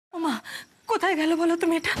কোথায় গেল বলো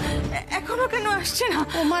তুমি? এটা এখনো কেন আসছে না?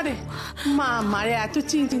 ও মারে মারে এত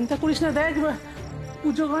চিন্তা করিস না। দেখ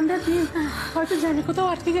পুজো ঘন্টা দিন হয়তো জ্যামে কোথাও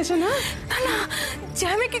আটকে গেছে। না না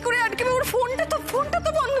জ্যামে কি করে আটকে? ওর ফোনটা তো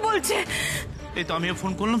বন্ধ বলছে। এই তো আমিও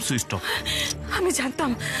ফোন করলাম, সুইচ অফ। আমি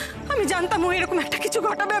জানতাম ও এরকম একটা কিছু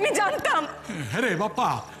ঘটাবে, আমি জানতাম। হ্যাঁ রে বাপ্পা,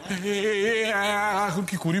 এখন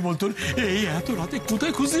কি করি বলতো? এই এত রাতে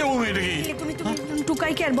কোথায় খুঁজে যাবো মেয়েটাকে?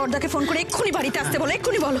 টুকাইকে আর বড়দাকে ফোন করে এক্ষুনি বাড়িতে আসতে বলো,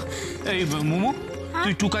 এক্ষুনি বলো। এই মোমো,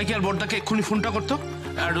 তুই টুকাইকে আর বড়দাকে এক্ষুনি ফোনটা করতো।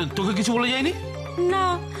 আর তোকে কিছু বলে যায়নি? না,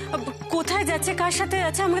 কোথায় যাচ্ছে কার সাথে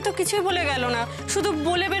যাচ্ছে আমাকে তো কিছুই বলে গেল না, শুধু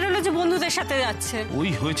বলে বেরোলো যে বন্ধুদের সাথে যাচ্ছে। ওই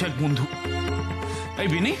হয়েছে এক বন্ধু। এই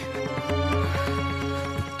বিনি,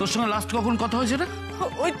 তোর সঙ্গে লাস্ট কখন কথা হয়েছে রে?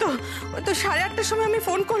 ওই তো 8:30টার সময় আমি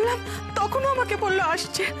ফোন করলাম, তখনও আমাকে বললো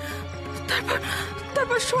আসছে। তারপর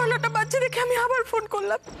 9:15 বাজছে দেখে আমি আবার ফোন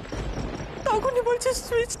করলাম, তখনই বলছে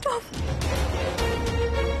সুইচ অফ।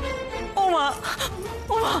 ও মা,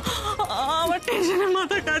 আমার টেনশনে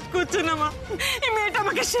মাথা কাজ করছে না মা। এই মেয়েটা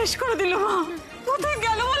আমাকে শেষ করে দিল মা। কোথায়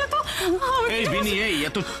গেল বলো তো? এই বিনি, এই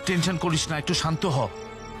এত টেনশন করিস না, একটু শান্ত হ।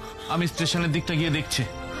 আমি স্টেশনের দিকটা গিয়ে দেখছি।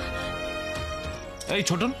 এই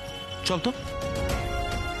ছোটন, চল তো।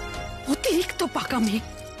 অতিরিক্ত পাকা মেয়ে,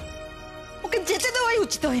 ওকে যেতে দেওয়াই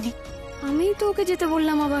উচিত হয়নি। আমি তো ওকে যেতে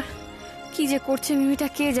বললাম, আবার কি যে করছে মিমিটা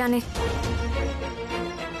কে জানে।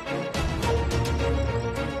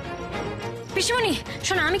 পিসিমণি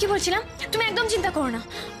শোনো, আমি কি বলছিলাম, তুমি একদম চিন্তা করো না,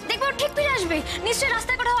 দেখবো ঠিক ফিরে আসবে। নিশ্চয়ই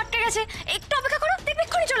রাস্তায় কোথাও আটকে গেছে, একটু অপেক্ষা করো, দেখবে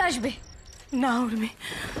এক্ষুনি চলে আসবে। না উর্মি,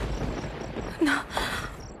 না,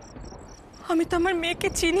 আমি তো আমার মেয়েকে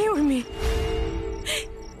চিনি উর্মি।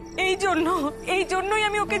 এই জন্যই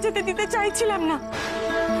আমি ওকে যেতে দিতে চাইছিলাম না।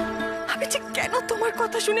 আমি যে কেন তোমার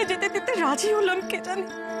কথা শুনে যেতে দিতে রাজি হলাম কে জানে।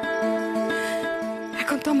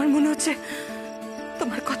 এখন তো আমার মনে হচ্ছে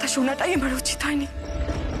তোমার কথা শোনাটাই আমার উচিত হয়নি।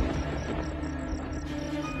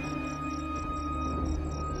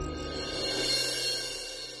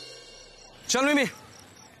 চল মিমি,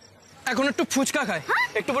 এখন একটু ফুচকা খায়,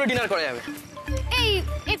 একটু পরে ডিনার করা যাবে। এই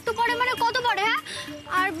একটু পরে মানে কত পরে? হ্যাঁ,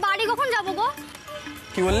 আর বাড়ি কখন যাবো গো?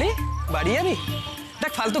 কি বললি, বাড়ি যাবি?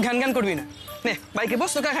 দেখ ফালতু ঘ্যান করবি না, নে বাইকে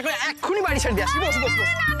বস, তোকে এক্ষুনি বাড়ি ছেড়ে দিয়ে আসবি। বস বস বস।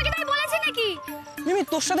 আমি কি তাই বলেছি নাকি? মিমি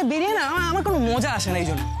তোর সাথে বেরিয়ে না আমার কোনো মজা আসে না, এই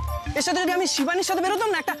জন্য। এর সাথে যদি আমি শিবানীর সাথে বেরোতাম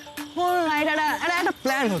না, একটা হোল নাইট একটা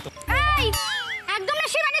প্ল্যান হতো। এই একদম না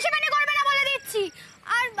শিবানী করবে না বলে দিচ্ছি।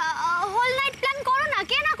 আর হোল নাইট প্ল্যান করো না,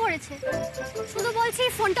 কে না করেছে? শুধু বলছি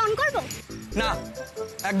ফোনটা অন করব না,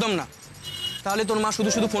 একদম না, তাহলে তোর মা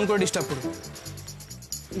শুধু ফোন করে ডিস্টার্ব করবে।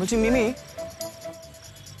 বলছি মিমি,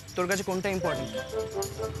 তোর কাছে কোনটা ইম্পর্টেন্ট,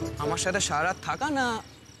 আমার সাথে সারা রাত থাকা না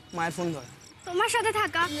মায়ের ফোন ধরা? তোমার সাথে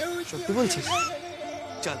থাকা। সত্যি বলছিস?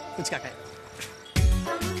 চল ফুচকা খাই,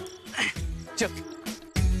 চল।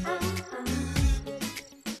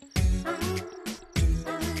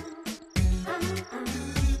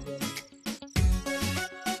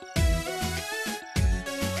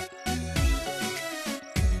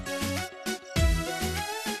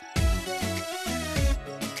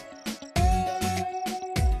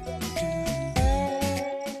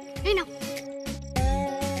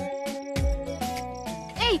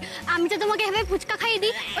 আমি তো তোমাকে এভাবে ফুচকা খাইয়ে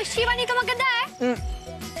দিই, ওই শিবানী তোমাকে দেয়।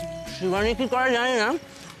 শিবানী কি করে জানি না,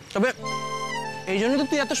 তবে এই জন্য তো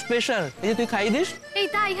তুই এত স্পেশাল, এই যে তুই খাইয়ে দিস। এই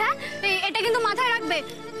তাই? হ্যাঁ, এটা কিন্তু মাথায় রাখবে।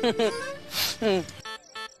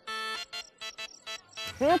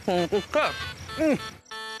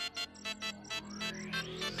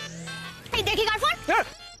 এই দেখি কার ফোন।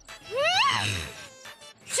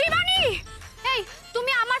 শিবানী, এই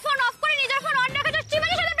তুমি আমার ফোন অফ করে নিজের ফোন অন রেখেছো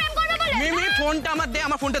শিবানীর সাথে প্রেম করবে বলে? মিমি ফোনটা আমার দে,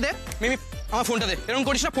 আমার ফোনটা দে। মিমি আমার ফোনটা দে, এরকম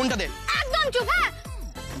করিস না, ফোনটা দে। একদম চুপ। হ্যাঁ,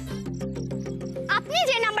 আপনি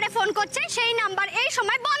যে নম্বরে ফোন করছেন সেই নাম্বার এই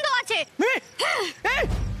সময় বন্ধ আছে।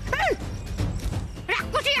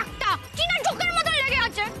 রাক্ষসী একটা, কি না জোকের মতো লেগে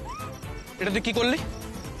আছে। এটা তুই কি করলি?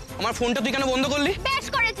 আমার ফোনটা তুই কেন বন্ধ করলি? বেশ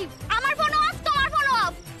করেছি, আমার ফোন অফ, তোমার ফোন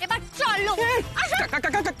অফ। এবার চলো। আসো।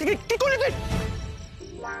 কি করলি তুই?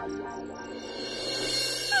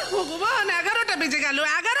 ভগবান, 11টা বেজে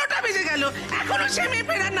গেল, এখনো সে মেয়ে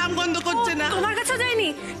ফেরার নাম গন্ধ করছে না। তোমার কাছে যায়নি?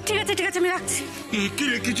 ঠিক আছে আমি রাখছি।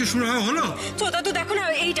 কিছু শোনা হলো? চোদা তো দেখো না,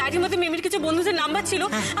 এই ডায়েরির মধ্যে মিমির কিছু বন্ধুদের নাম্বার ছিল,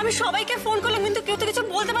 আমি সবাইকে ফোন করলাম কিন্তু কেউ তো কিছু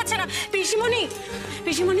বলতে পারছে না। পিসিমণি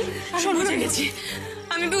শোনো,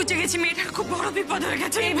 আমি বুঝে গেছি মেয়েটার খুব বড় বিপদ হয়ে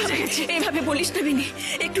গেছে। এইভাবে বলিস না বিনি,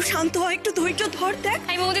 একটু শান্ত হ, একটু ধৈর্য ধর। দেখ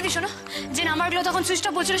আমি মৌদিদি শোনো, যে নাম্বারগুলো তখন সুইচ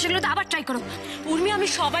অফ বলছিল সেগুলো তো আবার ট্রাই করো। উর্মি, আমি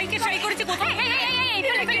সবাইকে ট্রাই করেছি। কোথায়?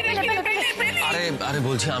 আরে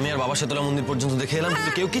বলছি, আমি আর বাবা শেতলা মন্দির পর্যন্ত দেখে এলাম,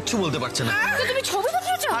 কিন্তু কেউ কিচ্ছু বলতে পারছে না। তুমি ছবি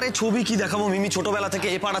দেখিয়েছো? আরে ছবি কি দেখাবো, মিমি ছোটবেলা থেকে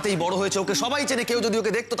এ পাড়াতেই বড় হয়েছে, ওকে সবাই চেনে, কেউ যদি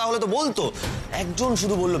ওকে দেখতো তাহলে তো বলতো। একজন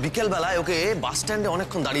শুধু বললো বিকেল বেলায় ওকে বাস স্ট্যান্ডে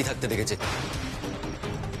অনেকক্ষণ দাঁড়িয়ে থাকতে দেখেছে।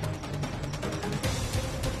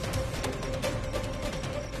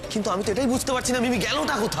 কিন্তু আমি তো এটাই বুঝতে পারছি না মিমি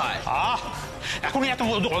গেলটা কোথায়। এখনই এত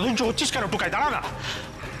অধৈর্য হচ্ছিস কেন? টুকাই দাঁড়া না।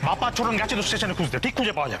 বাবা ছোটন গেছে তো স্টেশনে খুঁজতে, ঠিক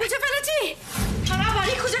খুঁজে পাওয়া যাবে। খুঁজে ফেলেছি, সারা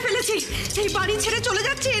বাড়ি খুঁজে ফেলেছি। এই বাড়ি ছেড়ে চলে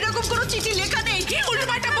যাচ্ছে এরকম কোনো চিঠি লেখা নেই। কি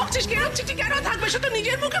উল্টোপাল্টা বকছিস? কেন চিঠি কেন থাকবে? সে তো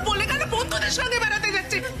নিজের মুখে বলে গেল বন্ধুদের সঙ্গে বেড়াতে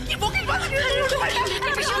যাচ্ছে। কি বকিস বল?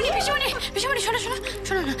 পিসিমণি শোনো শোনো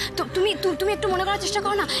শোনো না, তুমি একটু মনে করার চেষ্টা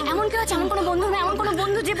করো না। এমন কেউ আছে, এমন কোনো বন্ধু না, এমন কোনো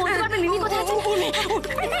বন্ধু যে বলতে পারবে মিমি কোথায় আছে।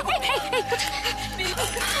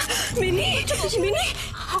 মিনি, মিনি,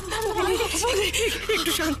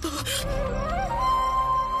 একটু শান্ত।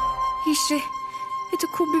 ইসরে, এ তো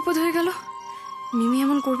খুব বিপদ হয়ে গেল। মিমি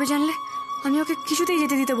এমন করবে জানলে আমি ওকে কিছুতেই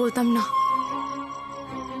যেতে দিতে বলতাম না।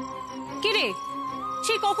 কি রে,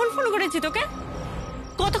 সেই কখন ফোন করেছি তোকে?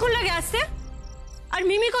 কতক্ষণ লাগে আসতে? আর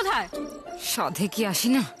মিমি কোথায়? সাধে কি আসি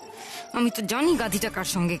না? আমি তো জানি গাধিটা কার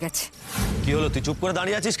সঙ্গে গেছে। কি হলো, তুই চুপ করে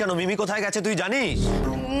দাঁড়িয়ে আছিস কেন? মিমি কোথায় গেছে তুই জানিস?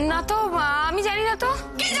 না তো, আমি জানি না তো।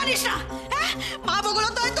 কি জানিস না? মা বগুলো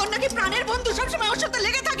তো তোর নাকি প্রাণের বন্ধু, সবসময় ওর সাথে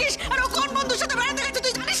লেগে থাকিস। আর ও কোন বন্ধুর সাথে বেড়াতে গেছে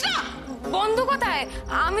তুই জানিস না? বন্ধু কোথায়?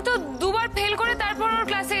 আমি তো দুবার ফেল করে তারপর ওর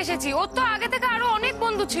ক্লাসে এসেছি। ওর তো আগে থেকে আরো অনেক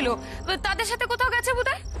বন্ধু ছিল, তাদের সাথে কোথাও গেছে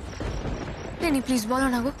বোধহয়। রেনি প্লিজ বলো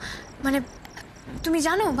না গো, মানে তুমি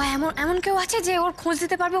জানো বা এমন কেউ আছে যে ওর খোঁজ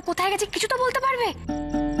দিতে পারবে, ও কোথায় গেছে কিছু তো বলতে পারবে?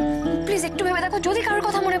 প্লিজ একটু ভেবে দেখো, যদি কারোর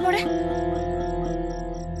কথা মনে পড়ে।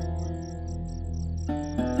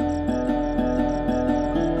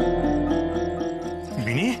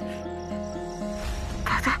 বিনি,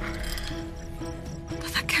 দাদা,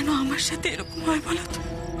 দাদা কেন আমার সাথে এরকম হয় বলো তো?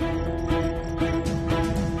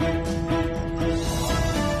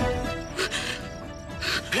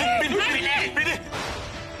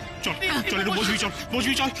 চল চল, একটু বসবি, চল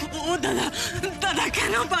বসবি, চল। ও দাদা, দাদা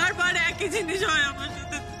কেন বারবার একই জিনিস হয় আমার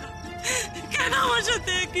সাথে? কেন আমার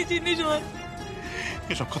সাথে একই জিনিস হয়?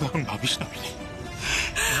 এসব কথা এখন ভাবিস না বিনি,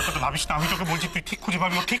 এসব কথা ভাবিস না। আমি তোকে বলছি তুই ঠিক খুঁজে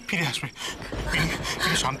পাবি, ও ঠিক ফিরে আসবে।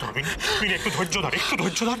 বিনি শান্ত হবি, বিনি একটু ধৈর্য ধর, একটু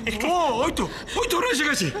ধৈর্য ধর। ও ওই তো এসে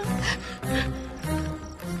গেছে।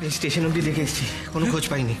 স্টেশন অব্দি দেখে এসেছি, কোনো খোঁজ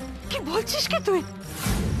পাইনি। কি বলছিস কি তুই?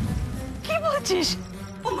 কি বলছিস?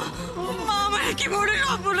 মা, আমার কি বড়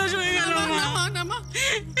সর্বনাশ হয়ে গেল।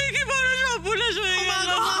 কি বড় সর্বনাশ হয়ে গেল।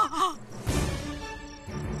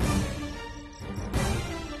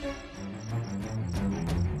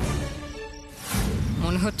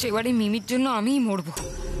 মনে হচ্ছে এবারে মিমির জন্য আমিই মরবো।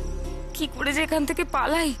 কি করে যে এখান থেকে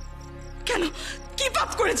পালাই? কেন, কি পাপ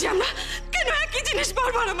করেছি আমরা? কেন একই জিনিস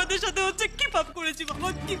বারবার আমাদের সাথে হচ্ছে? কি পাপ করেছি বাবা,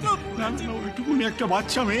 কি পাপ করেছি? ওইটুকুনি একটা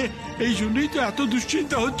বাচ্চা মেয়ে, এই জন্যই তো এত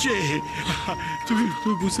দুশ্চিন্তা হচ্ছে। তুমি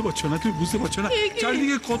বুঝতে পারছো না, তুমি বুঝতে পারছো না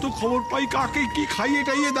চারিদিকে কত খবর পাই, কাকে কি খাইয়ে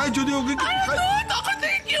টাইয়ে দেয়, যদি ওকে তখন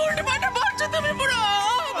থেকে কি উল্টোপাল্টা বলছো তুমি পুরো?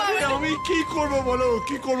 আমি কি করবো বলো,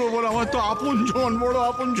 কি করবো বলো? আমার তো আপন জন, বড়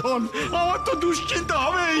আপন জন, আমার তো দুশ্চিন্তা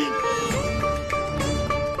হবেই।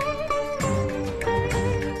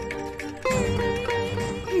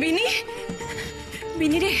 বিনি,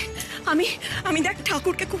 বিনি রে, আমি দেখ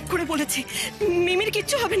ঠাকুরকে খুব করে বলেছি মিমির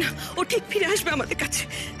কিচ্ছু হবে না, ও ঠিক ফিরে আসবে আমাদের কাছে।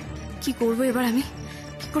 কি করবো এবার আমি?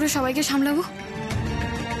 কি করে সবাইকে সামলাবো?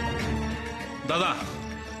 দাদা,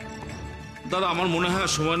 দাদা আমার মনে হয়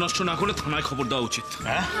সময় নষ্ট না করে থানায় খবর দেওয়া উচিত।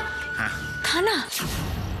 হ্যাঁ, থানা?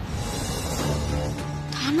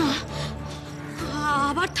 থানা?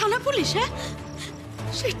 আবার থানা পুলিশ? হ্যাঁ,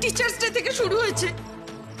 সেই টিচার্স ডে থেকে শুরু হয়েছে।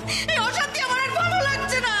 এই অশান্তি আমার আর ভালো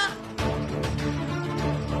লাগছে না।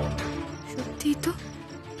 সত্যিই তো,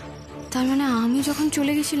 তার মানে আমি যখন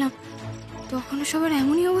চলে গেছিলাম তখনও সবার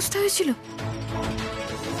এমনই অবস্থা হয়েছিল।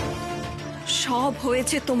 সব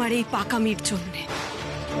হয়েছে তোমার এই পাকামির জন্য।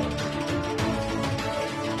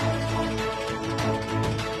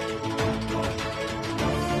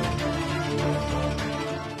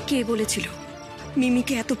 কে বলেছিল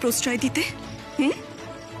মিমিকে এত প্রশ্রয় দিতে?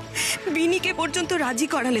 বিনিকে পর্যন্ত রাজি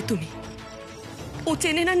করালে তুমি। ও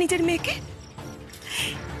চেনে না নিজের মেয়েকে।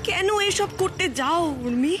 কেন এসব করতে যাও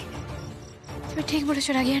উর্মি? তুমি ঠিক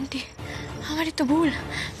বলেছো রাগি আন্টি, আমারই তো ভুল।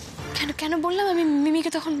 কেন বললাম আমি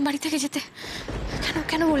মিমিকে তখন বাড়ি থেকে যেতে?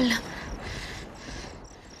 কেন বললাম?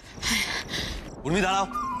 উর্মি দাঁড়াও,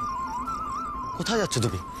 কোথায় যাচ্ছ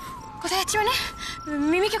তুমি? কোথায় যাচ্ছি মানে?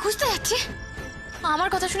 মিমিকে খুঁজতে যাচ্ছি। আমার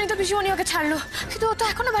কথা শুনে তো পিসিমণি ওকে ছাড়লো, কিন্তু ও তো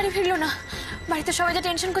এখনো বাড়ি ফিরলো না। বাড়িতে সবাই যা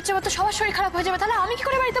টেনশন করছে, ও তো সবার শরীর খারাপ হয়ে যাবে। তাহলে আমি কি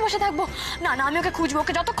করে বাড়িতে বসে থাকবো? না, আমি ওকে খুঁজবো।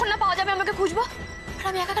 ওকে যতক্ষণ না পাওয়া যাবে আমি ওকে খুঁজবো। আর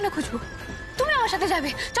আমি একা কেন খুঁজবো? তুমি আমার সাথে যাবে,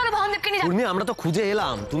 চলো ভাবনদেবকে নিয়ে যাবো। উর্মি, আমরা তো খুঁজে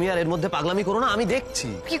এলাম, তুমি আর এর মধ্যে পাগলামি করো না, আমি দেখছি।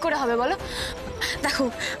 কি করে হবে বলো? দেখো,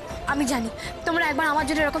 আমি জানি তোমরা একবার আমার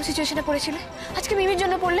জন্য এরকম সিচুয়েশনে পড়েছিলে, আজকে মিমির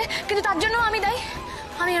জন্য পড়লে, কিন্তু তার জন্য আমি দায়ী।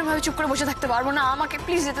 আমি এরভাবে চুপ করে বসে থাকতে পারবো না, আমাকে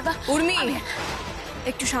প্লিজ যেতে দাও। উর্মি,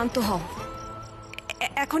 একটু শান্ত হও।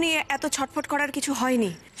 এখনই এত ছটফট করার কিছু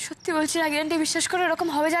হয়নি। সত্যি বলছি রাগি আন্টি, বিশ্বাস করে এরকম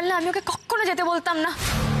হবে জানলে আমি ওকে কখনো যেতে বলতাম না।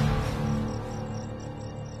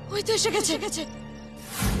 ওই তো এসে গেছে।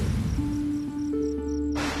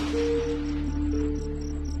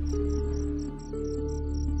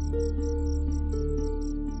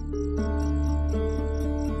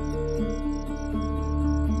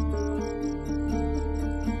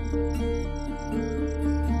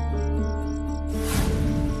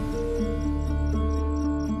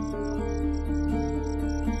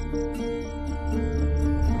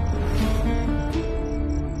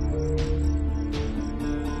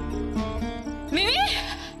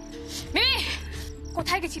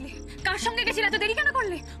 কোথায় গেছিলে? কার সঙ্গে গেছিলে? এত দেরি কেন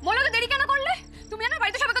করলে? বলো তো, দেরি কেন করলে? তুমি জানো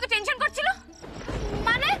বাড়িতে সবাই কত টেনশন করছিল।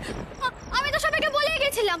 মানে আমি তো সবাইকে বলেই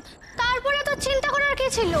গেছিলাম, তারপরে তো চিন্তা করার কি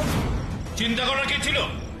ছিল? চিন্তা করার কি ছিল?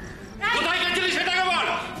 কোথায় গেছিলি সেটাকে বল।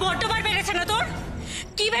 বড্ডবার বেড়েছে না তোর?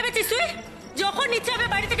 কি ভেবেছিস তুই? যখন ইচ্ছা হবে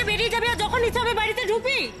বাড়ি থেকে বেরিয়ে যাবি আর যখন ইচ্ছা হবে বাড়িতে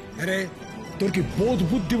ঢুকবি? আরে তোর কি বোধ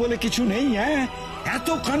বুদ্ধি বলে কিছু নেই? হ্যাঁ, এত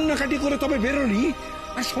কান্নাকাটি করে তবে বেরোলি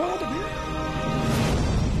আর সময় মতো বেরো।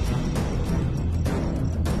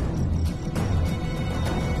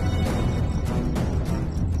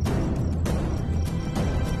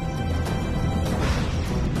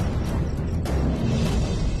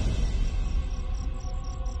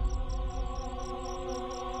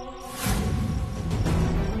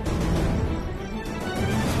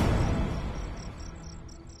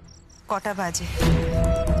 কটা বাজে?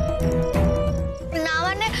 না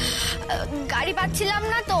মানে গাড়ি পাচ্ছিলাম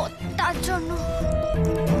না তো, তার জন্য।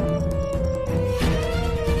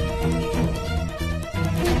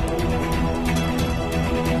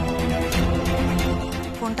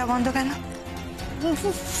 ফোনটা বন্ধ কেন?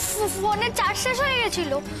 ফোনের চার্জ শেষ হয়ে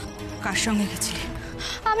গেছিল। কার সঙ্গে গেছিলি?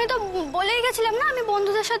 আমি তো বলেই গেছিলাম না আমি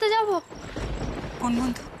বন্ধুদের সাথে যাব। কোন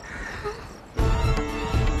বন্ধু?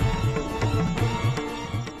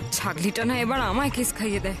 ছাগলিটা না এবার আমায় কিস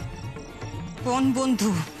খাইয়ে দেয়। কোন বন্ধু?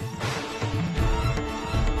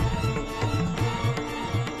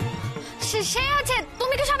 সে আছে।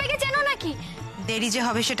 তুমি কি সবাইকে চেনো নাকি? দেরি যে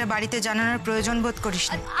হবে সেটা বাড়িতে জানানোর প্রয়োজন বোধ করিস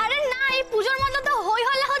না। আরে না, এই পুজোর মধ্যে তো হই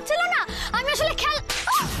হল্লা হচ্ছিল না, আমি আসলে খেয়াল।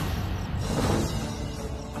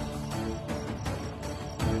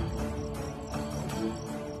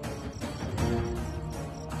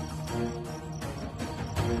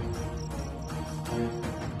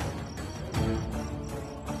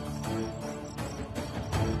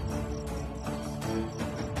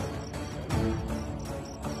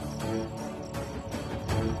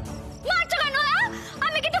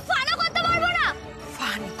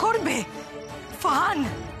 ফান?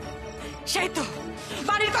 সেই তো,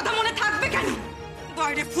 বাড়ির কথা মনে থাকবে কেন?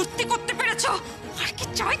 বাইরে ফুর্তি করতে পেরেছো, আর কি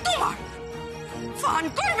চাই তোমার? ফান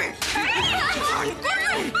করবে? ফান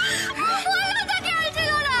করবে?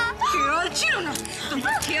 খেয়াল ছিল না,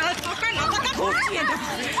 তোমার খেয়াল থাকে না থাকে ঘুরিয়ে দেবো।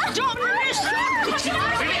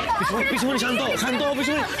 পিসিমণি শান্ত, শান্ত,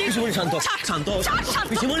 পিসিমণি শান্ত, শান্ত,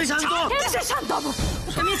 পিসিমণি শান্ত। শান্ত হবো?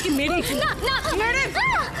 আমি আজকে মেরে না না মেরে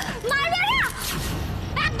মারবে না,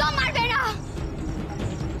 একদম মারবে না।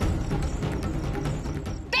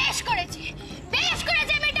 বেশ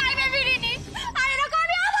করেছে আমি টাইমে ফিরিনি, আর এরকম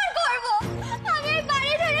আমি আবার করবো। আমি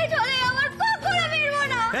বাড়ি ছেড়ে চলে আমার কখনো ফিরবো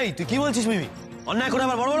না। এই তুই কি বলছিস মিমি? অন্যায় করে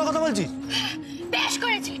আবার বড় বড় কথা বলছিস? বেশ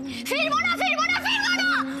করেছি, ফিরবো না।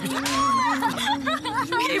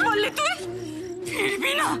 কি বললি তুই?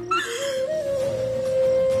 ফিরবি না?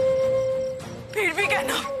 ফিরবি কেন?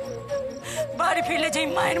 বাড়ি ফিরলে যে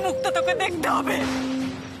মায়ের মুখটা তোকে দেখতে হবে,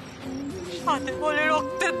 হাতে বলে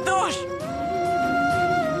রক্তের দোষ।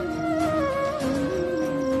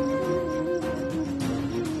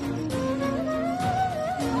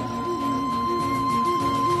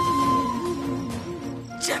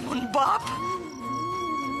 যেমন বাপ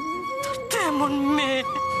তেমন মেয়ে।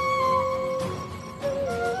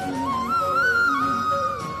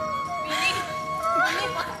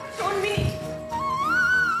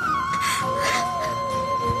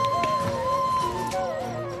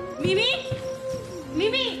 মিমি,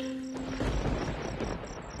 মিমি,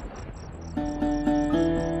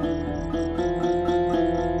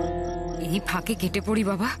 এই ফাঁকে কেটে পড়ি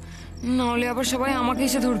বাবা, নাহলে আবার সবাই আমাকে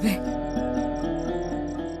এসে ধরবে।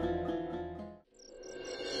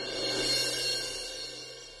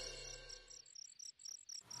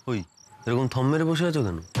 ওই এরকম থম মেরে বসে আছো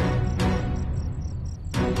কেন?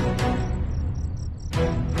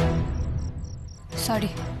 সরি,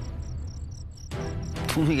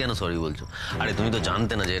 তুমি কেন সরি বলছো? আরে তুমি তো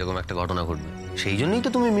জানতে না যে এরকম একটা ঘটনা ঘটবে, সেই জন্যই তো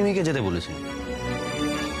তুমি মিমিকে যেতে বলেছিলে।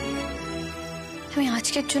 আমি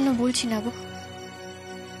আজকের জন্য বলছি না গো।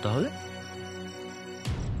 তাহলে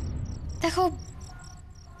দেখো,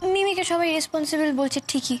 মিমিকে সবাই রেসপন্সিবল বলছে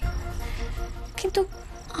ঠিকই, কিন্তু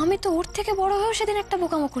আমি তো ওর থেকে বড় হয়েও সেদিন একটা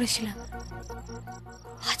বোকামো করেছিলাম।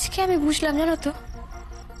 আজকে আমি বুঝলাম, জানো তো,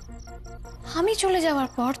 আমি চলে যাওয়ার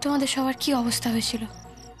পর তোমাদের সবার কি অবস্থা হয়েছিল।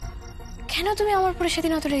 কেন তুমি আমার পরে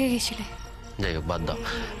সেদিন অত রেগে গেছিলে? যাই হোক, বাদ দাও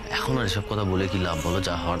এখন। আর এসব কথা বলে কি লাভ বলো?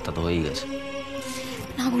 যা হওয়ার তা তো হয়েই গেছে।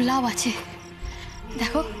 না গো, লাভ আছে।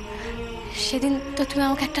 দেখো, সেদিন তো তুমি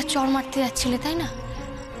আমাকে একটা চড় মারতে যাচ্ছিলে, তাই না?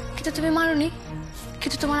 কিন্তু তুমি মারোনি,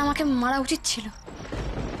 কিন্তু তোমার আমাকে মারা উচিত ছিল।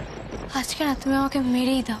 আজকে না, তুমি আমাকে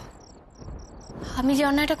মেরেই দাও। আমি যে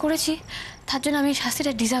অন্যায়টা করেছি তার জন্য আমি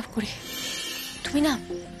শাস্তিটা ডিজার্ভ করি। তুমি না,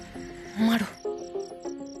 মারো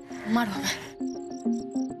মারো আমায়।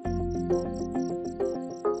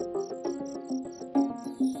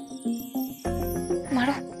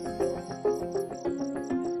 মারো।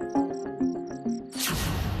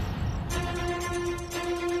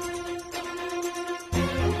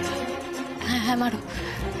 হ্যাঁ হ্যাঁ, মারো।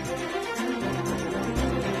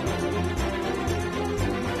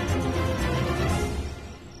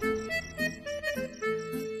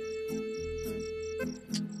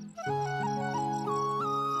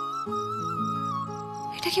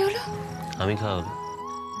 এটা কি হলো? আমি খাওয়াবো।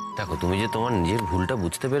 দেখো, তুমি যে তোমার নিজের ভুলটা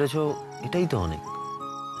বুঝতে পেরেছো, এটাই তো অনেক।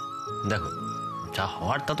 দেখো, যা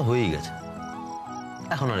হওয়ার তা তো হয়েই গেছে।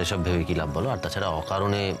 এখন আর এসব ভেবে কি লাভ বলো? আর তাছাড়া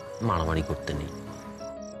অকারণে মারামারি করতে নেই।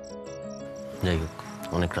 যাই হোক,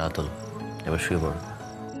 অনেক রাত হলো, এবার শুয়ে পড়ো।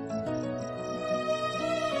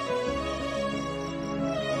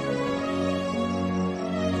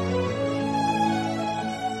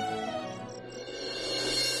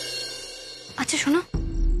 আচ্ছা শোনো,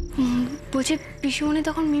 বলছি পিসিমণি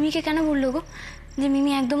তখন মিমিকে কেন বললো গো যে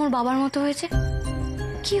মিমি একদম ওর বাবার মতো হয়েছে?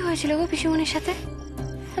 কি হয়েছিল গো পিসিমণির সাথে?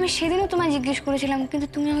 আমি সেদিনও তোমায় জিজ্ঞেস করেছিলাম, কিন্তু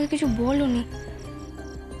তুমি আমাকে কিছু বলোনি।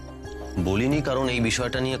 বলিনি কারণ এই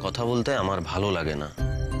বিষয়টা নিয়ে কথা বলতে আমার ভালো লাগে না।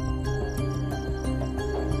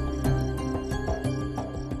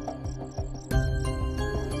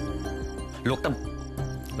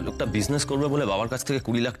 লোকটা বিজনেস করবে বলে বাবার কাছ থেকে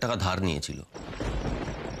 20 লাখ টাকা ধার নিয়েছিল।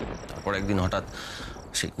 তারপর একদিন হঠাৎ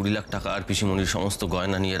সেই 20 লাখ টাকা আর পিসিমণির সমস্ত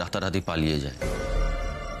গয়না নিয়ে রাতারাতি পালিয়ে যায়।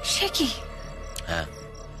 সে কি? হ্যাঁ,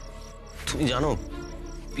 তুমি জানো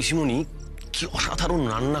পিসিমণি কি অসাধারণ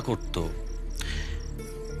রান্না করতো,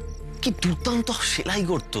 কি দুর্দান্ত সেলাই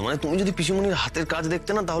করতো। মানে তুমি যদি পিসিমণির হাতের কাজ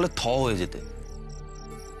দেখতে না, তাহলে থ হয়ে যেতে।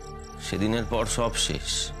 সেদিনের পর সব শেষ।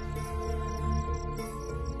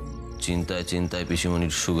 চিন্তায় চিন্তায়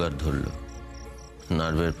পিসিমণির সুগার ধরলো,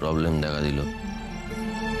 নার্ভের প্রবলেম দেখা দিল।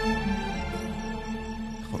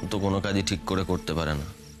 এখন তো কোনো কাজই ঠিক করে করতে পারে না।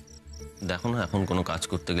 দেখো না, এখন কোনো কাজ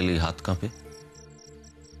করতে গেলেই হাত কাঁপে।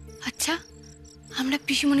 আচ্ছা, আমরা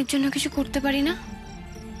পিসিমণির জন্য কিছু করতে পারি না?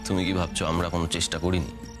 তুমি কি ভাবছো আমরা কোনো চেষ্টা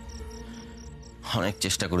করিনি? অনেক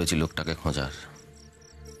চেষ্টা করেছি লোকটাকে খোঁজার,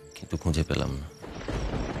 কিন্তু খুঁজে পেলাম না।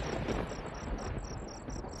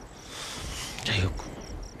 যাই হোক,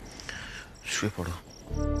 শুয়ে পড়ো।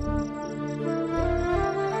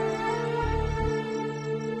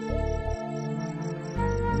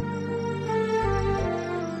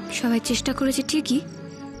 সবাই চেষ্টা করেছে ঠিকই,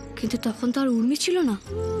 কিন্তু তখন তো আর উর্মি ছিল না।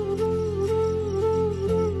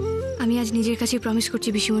 আমি আজ নিজের কাছে প্রমিস করছি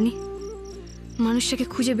পিসিমণি, মানুষটাকে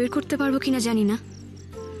খুঁজে বের করতে পারবো কিনা জানি না,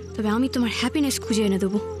 তবে আমি তোমার হ্যাপিনেস খুঁজে এনে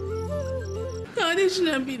দেবো। কাঁদিস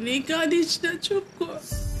না বিনি, কাঁদিস না, চুপ কর।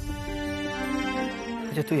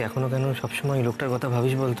 আচ্ছা, তুই এখনো কেন সবসময় লোকটার কথা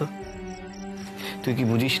ভাবিস বলতো? তুই কি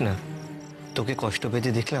বুঝিস না, তোকে কষ্ট পেতে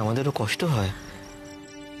দেখলে আমাদেরও কষ্ট হয়।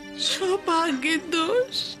 সব ভাগ্যের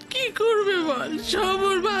দোষ, কি করবে বল, সব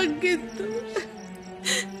ওর ভাগ্যের দোষ।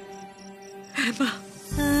 হ্যাঁ মা,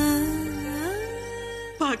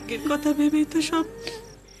 ভাগ্যের কথা ভেবেই তো সব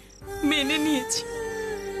মেনে নিয়েছি।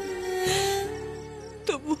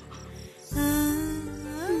 তবু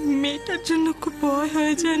মেয়েটার জন্য খুব ভয়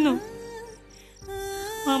হয় জানো।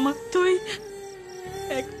 আমার তো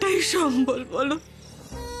একটাই সম্বল, বলো,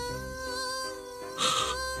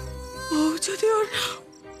 ও যদি ওর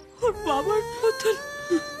বাবার মতন।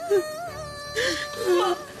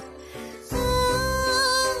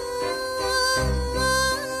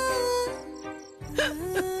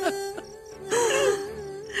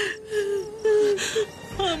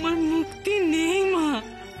 আমার মুক্তি নেই মা,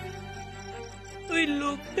 ওই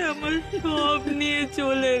লোকটা আমার সব নিয়ে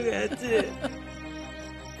চলে গেছে।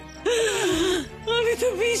 আমি তো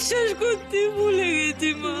বিশ্বাস করতে ভুলে গেছি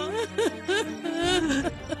মা।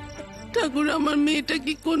 তা ঠাকুর আমার মেয়েটা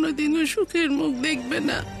কি কোনোদিনও সুখের মুখ দেখবে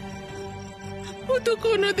না? ও তো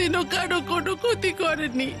কোনোদিনও কারো কোনো ক্ষতি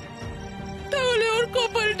করেনি, তাহলে ওর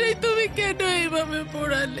কপালটাই তুমি কেন এইভাবে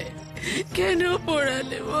পোড়ালে? কেন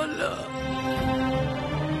পোড়ালে বলো?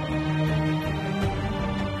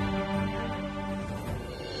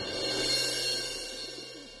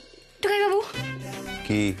 টুকাই বাবু,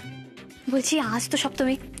 কি বলছি আজ তো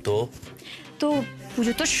সপ্তমী, তো তো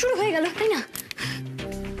পুজো তো শুরু হয়ে গেল, তাই না?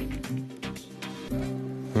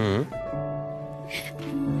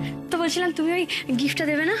 তো বলছিলাম তুমি ওই গিফটটা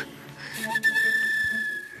দেবে না?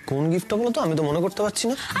 কোন গিফটটা বলো তো? আমি তো মনে করতে পারছি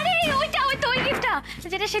না। আরে ওইটা, ওই তো ওই গিফটটা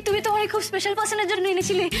যেটা সে তুমি তোমার খুব স্পেশাল পার্সনের জন্য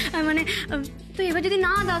এনেছিলে। মানে তো এবার যদি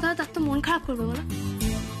না দাও তাহলে তার তো মন খারাপ করবে বলো।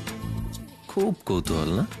 খুব কৌতূহল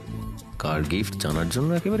না? কার গিফট জানার জন্য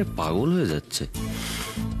একেবারে পাগল হয়ে যাচ্ছে।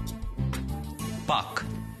 পাক,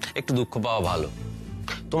 একটু দুঃখ পাওয়া ভালো।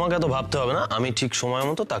 তোমাকে এত ভাবতে হবে না, আমি ঠিক সময়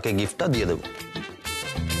মতো তাকে গিফটটা দিয়ে দেবো।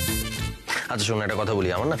 আচ্ছা শোনো, একটা কথা বলি,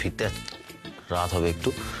 আমার না ফিরতে রাত হবে একটু,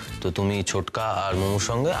 তো তুমি ছোটকা আর মোমোর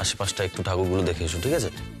সঙ্গে আশেপাশটা একটু ঠাকুরগুলো দেখে এসো, ঠিক আছে?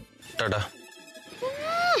 টাটা।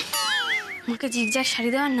 আমাকে জিগজ্যাগ শাড়ি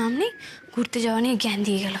দেওয়ার নাম নেই, ঘুরতে যাওয়া নিয়ে জ্ঞান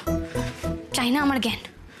দিয়ে গেল। চাই না আমার জ্ঞান,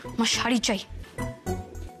 আমার শাড়ি চাই।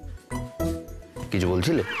 কিছু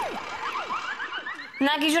বলছিলে?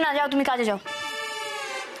 না কিছু না, যাও তুমি কাজে যাও।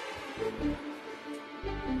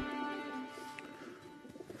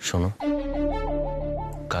 শোনো,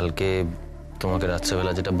 কালকে তোমাকে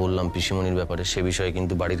রাত্রেবেলা যেটা বললাম পিসিমণির ব্যাপারে, সে বিষয়ে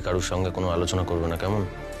কিন্তু বাড়ির কারোর সঙ্গে কোনো আলোচনা করবে না, কেমন?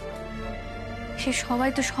 সে সবাই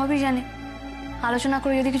তো সবই জানে, আলোচনা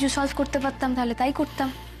করে যদি কিছু সলভ করতে পারতাম তাহলে তাই করতাম।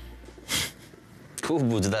 খুব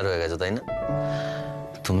বুঝদার হয়ে গেছো তাই না?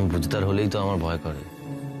 তুমি বুঝদার হলেই তো আমার ভয় করে।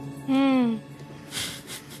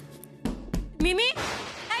 মিমি